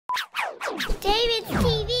David's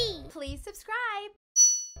TV. Please subscribe.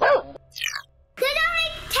 There's only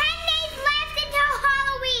 10 days left until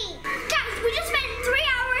Halloween. Guys, we just spent 3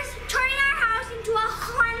 hours turning our house into a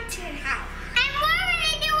haunted house. And we're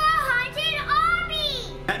gonna do a haunted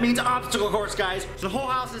obby. That means obstacle course, guys. So the whole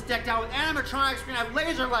house is decked out with animatronics. We're gonna have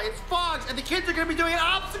laser lights, fogs, and the kids are gonna be doing an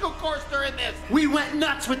obstacle course during this. We went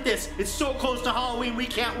nuts with this. It's so close to Halloween, we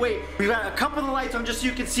can't wait. We've got a couple of the lights on just so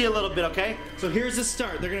you can see a little bit, okay? So here's the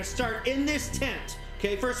start. They're gonna start in this tent.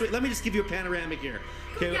 Okay, first, wait, let me just give you a panoramic here.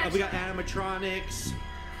 Okay, we got animatronics.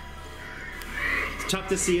 It's tough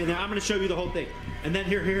to see in there. I'm gonna show you the whole thing. And then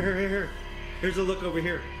here. Here's a look over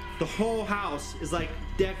here. The whole house is like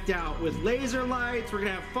decked out with laser lights. We're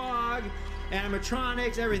gonna have fog,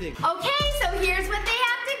 animatronics, everything. Okay, so here's what they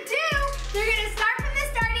have to do. They're gonna start from the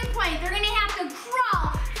starting point. They're gonna have to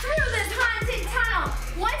crawl through this haunted tunnel.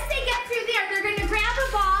 Once they get through there, they're gonna grab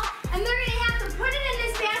a ball and they're gonna have to put it in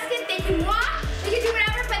this basket. They can walk, they can do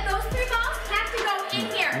whatever, but those 3 balls have to go in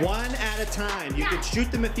here. One at a time. You can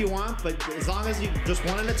shoot them if you want, but as long as you, just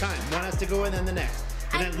one at a time. One has to go in, then the next.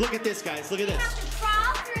 And then look at this, guys, look at this. You have to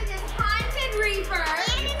crawl through this haunted reaper.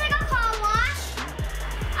 And it's like a car wash.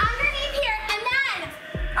 Underneath here, and then,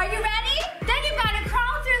 are you ready? Then you've got to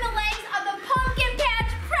crawl through the legs of the Pumpkin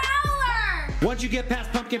Patch Prowler. Once you get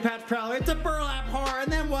past Pumpkin Patch Prowler, it's a burlap horror,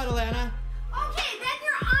 and then what, Alana? Okay, then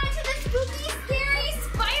you're on to the spooky, scary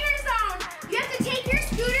spider zone. You have to take your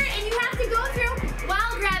scooter and you have to go through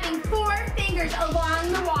while grabbing 4 fingers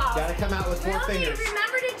along the wall. Gotta come out with 4 fingers. Do you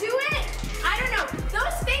remember to do it? I don't know.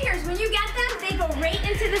 Those fingers, when you get them, they go right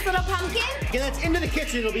into this little pumpkin. Okay, that's into the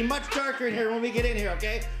kitchen. It'll be much darker in here when we get in here,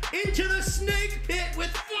 okay? Into the snake pit with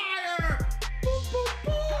fire! Boom, boom,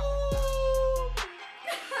 boom!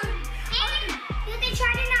 And you have to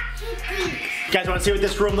try to not hit these. You guys want to see what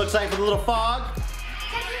this room looks like with a little fog?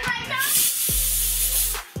 Can you light them?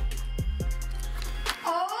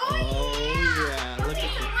 Oh, yeah. Look Okay,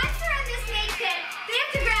 at so this. once they're in this snake pit, they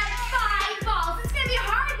have to grab 5 balls. It's going to be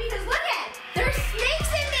hard because look at there's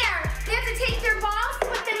snakes in there. They have to take their balls,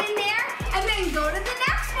 put them in there, and then go to the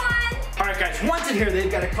next one. All right, guys, once in here,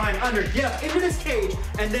 they've got to climb under, get up into this cage,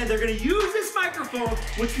 and then they're going to use this microphone,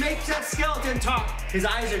 which makes that skeleton talk. His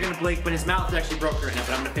eyes are going to blink, but his mouth is actually broken right now,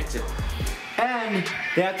 but I'm going to fix it. And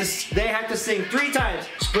they have to sing 3 times.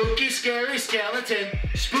 Spooky, scary skeleton.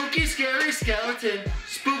 Spooky, scary skeleton.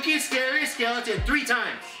 Spooky, scary skeleton. 3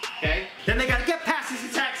 times. Okay? Then they got to get past this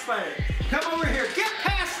attack spider. Come over here. Get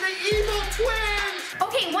past the evil twins.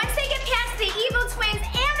 Okay, once they get past the evil twins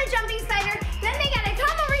and the jumping spider, then they gotta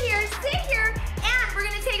come over here, sit here, and we're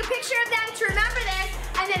gonna take a picture of them to remember this.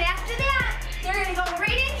 And then after that, they're gonna go right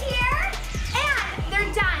in here, and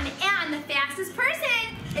they're done. And the fastest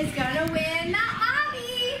person is gonna win the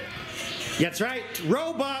obby. That's right.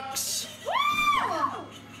 Robux. Woo!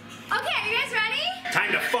 Okay, are you guys ready?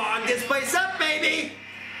 Time to fog this place up, baby.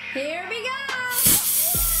 Here we go.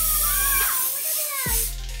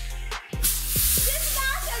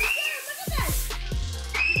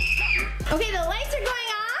 Okay, the lights are going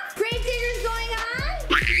off. Grave digger's going on.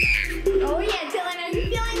 Oh yeah, Dylan, are you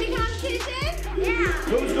feeling the competition? Yeah.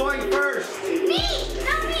 Who's going first? Me!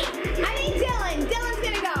 Not me! I think Dylan. Dylan's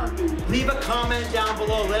gonna go. Leave a comment down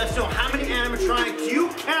below. Let us know how many animatronics you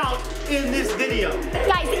count in this video.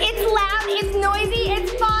 Guys, it's loud, it's noisy,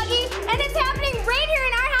 it's foggy, and it's happening right here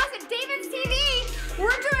in our house at David's TV.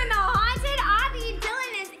 We're doing the haunted obby.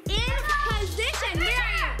 Dylan is in position. Where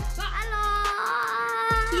are you? Hello!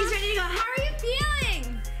 He's ready to go. How are you feeling?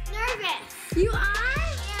 Nervous. You are?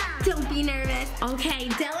 Yeah. Don't be nervous. Okay,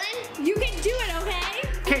 Dylan, you can do it, okay?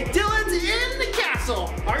 Okay, Dylan's in the castle.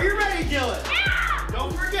 Are you ready, Dylan? Yeah!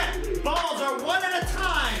 Don't forget, balls are 1 at a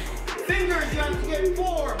time. Fingers, you have to get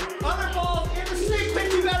 4. Other balls in the snake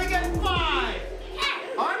pit, you gotta get 5.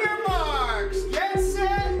 On your marks, get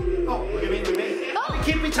set. Oh, look at me, look at me. Oh.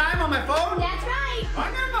 Keeping time on my phone. That's right.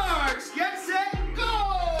 On your marks, get set,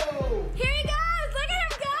 go. Here he goes. Look at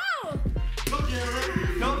him go. Go,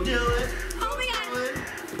 Dylan. Go, Dylan. Oh my God. Dylan.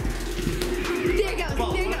 There he goes.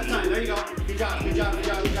 Ball, There he 1 at a goes. time. There you go. Good job, good job, good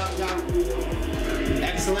job, good job, good job.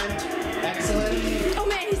 Excellent, excellent. Oh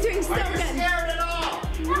man, he's doing so Are you good. scared at all?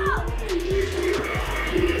 No!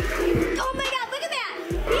 Oh my God, look at that.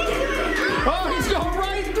 He's doing Oh, he's going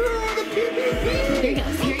right through the PvP. Here he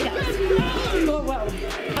goes. Here he goes. Whoa, whoa.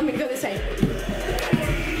 I'm gonna go this way.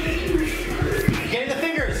 Get in the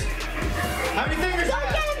fingers. How many fingers Go you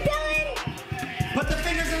got? get him, Dylan. Put the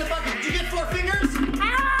fingers in the bucket. Did you get 4 fingers?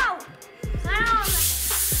 Ow! Ow!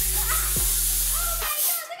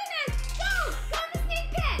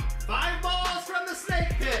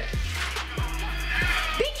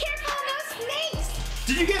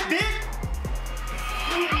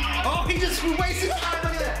 just wasted time.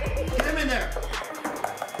 Look at that. Get him in there.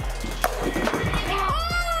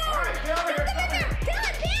 All right, get over here.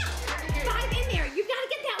 Dylan, got him in there. You gotta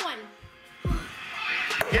get that one.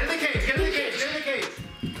 Get in the cage. Get in the cage. Get in the cage.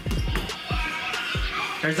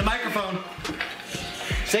 There's the microphone.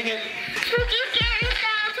 Sing it. Spooky, scary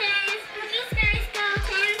skeletons. Spooky, scary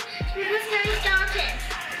skeletons. Spooky, scary skeletons.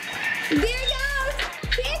 There he goes.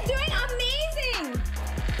 He's doing amazing.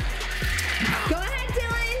 Go ahead,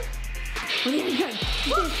 Dylan. Okay, good.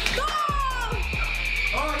 Go!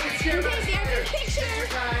 Oh, get scared. Okay, there's his picture.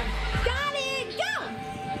 Time. Got it. Go!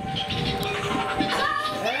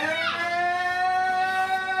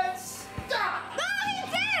 And stop. Oh, he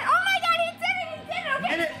did it! Oh my God, he did it! He did it! Okay.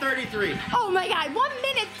 Minute 33. Oh my God, 1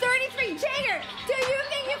 minute 33. Jagger, do you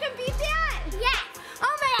think you can beat that? Yes.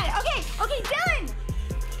 Oh my God. Okay, Dylan.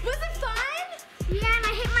 Was it fun? Yeah, and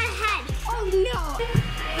I hit my head. Oh no.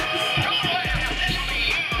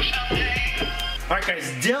 All right, guys,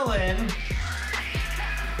 Dylan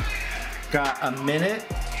got a minute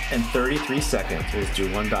and 33 seconds. Let's do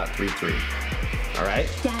 1.33. All right?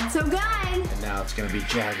 That's so good. And now it's gonna be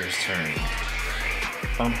Jagger's turn.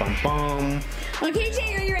 Bum, bum, bum. Okay,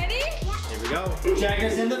 Jagger, you ready? Here we go.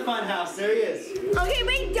 Jagger's in the funhouse. There he is. Okay,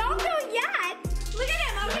 wait, don't go yet. Look at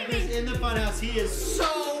him. Okay, Jagger's wait. in the funhouse. He is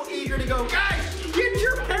so eager to go. Guys, get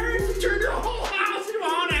your parents to turn your whole house into a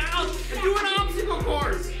haunted house and do an obstacle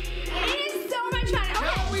course. It is so much fun. Okay.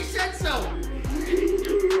 No, we said so.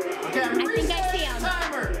 Okay, I'm I think I see resetting him. the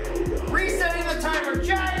timer. Resetting the timer.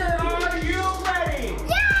 Jagger, are you ready?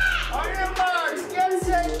 Yeah! On your marks, get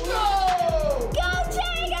set, go! Go,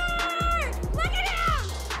 Jagger! Look at him!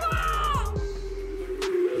 Whoa!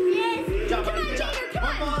 Yes. Jump, Come on, get up. Jagger, come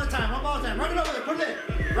One on. ball at a time, one ball at a time. Run it over there, put it in.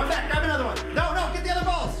 Run back, grab another one. No, get the other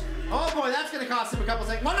balls. Oh boy, that's gonna cost him a couple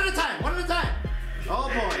seconds. One at a time. Oh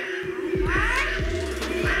boy.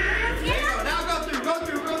 There you go, now go through.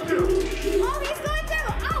 Oh, he's going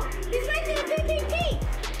through. Oh, he's right to the PPP.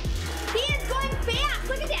 He is going fast.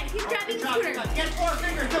 Look at that. He's driving the scooter. Get 4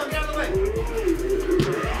 fingers, Dylan, get out of the way.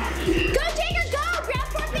 Go, Jagger, go! Grab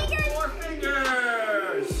 4 fingers. 4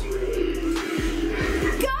 fingers.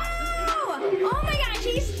 Go! Oh my gosh,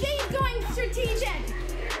 he's going strategic.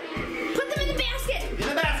 Put them in the basket. In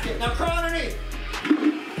the basket, now crawl underneath.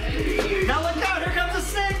 Now look out, here comes the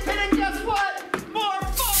snake pin, and guess what? More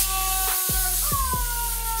balls!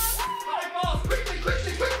 5 balls, quickly.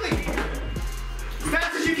 As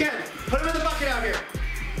fast as you can. Put them in the bucket out here.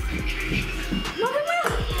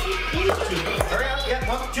 Hurry up,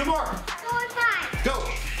 yeah, 2 more. 4 and 5. Go,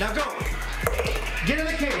 now go. Get in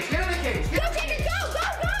the cage, Go, Jagger, go!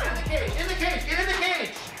 Get in the cage.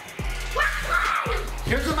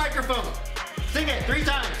 Here's the microphone. Sing it 3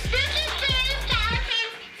 times. Spooky, scary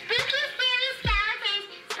skeletons. Spooky, scary skeletons.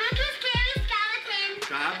 Spooky, scary skeletons.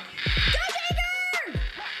 Stop. Go, Jagger!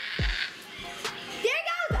 There he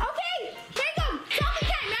goes. Okay, there you go. Selfie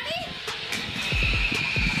time. Ready?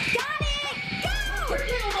 Got it. Go!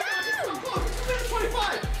 Quickly, oh my gosh, it's so close. It's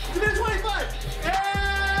 2 minutes 25.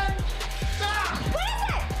 And stop. What is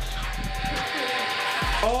it?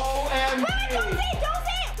 OMG. Wait, don't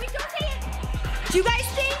say it. Wait, don't say it. Do you guys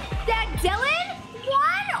think that Dylan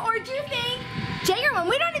won, or do you think Jagger won?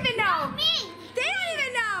 We don't even know. Me. They don't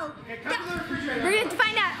even know. Okay, come to the refrigerator. We're going to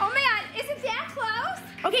find out. Oh my God, is it that close?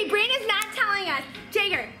 Okay, Brain is not telling us.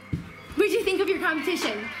 Jagger, what did you think of your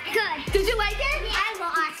competition? Good. Did you like it? I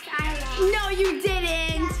lost. No, you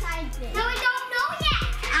didn't. Yes, I did. No, we don't know yet.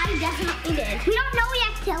 I definitely did. We don't know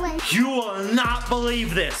yet, Dylan. You will not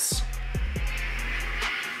believe this.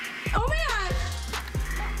 Oh my God.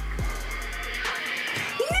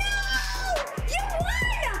 No! You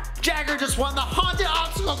won! Jagger just won the haunted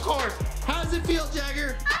obstacle course. How does it feel,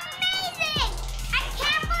 Jagger? Amazing! I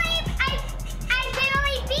can't believe I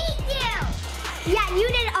barely beat you. Yeah, you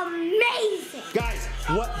did amazing. Guys,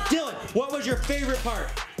 Dylan, what was your favorite part?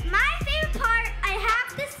 My favorite part, I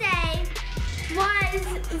have to say, was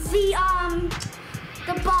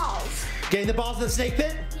the balls. Getting the balls in the snake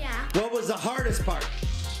pit? Yeah. What was the hardest part?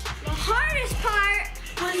 The hardest part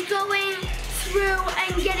was going through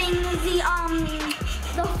and getting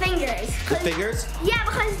the fingers. The fingers? Yeah,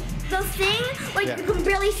 because the thing, like Yeah. you can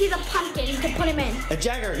barely see the pumpkins to put them in. And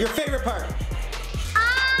Jagger, your favorite part?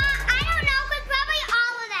 I don't know, but probably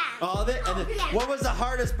all of them. All of it? And then, Yeah. what was the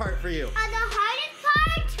hardest part for you? The hardest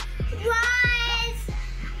part was,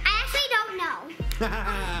 I actually don't know.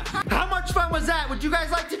 How much fun was that? Would you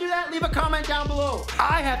guys like to do that? Leave a comment down below.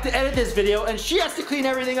 I have to edit this video and she has to clean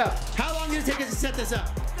everything up. How long did it take us to set this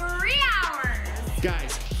up? 3 hours.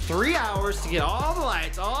 Guys, 3 hours to get all the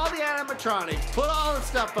lights, all the animatronics, put all the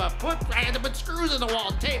stuff up, I had to put screws in the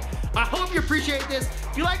wall, tape. I hope you appreciate this.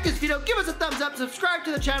 If you like this video, give us a thumbs up, subscribe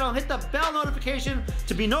to the channel, hit the bell notification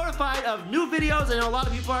to be notified of new videos. I know a lot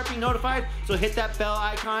of people aren't being notified, so hit that bell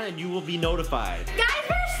icon and you will be notified. Guys,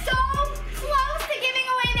 we're so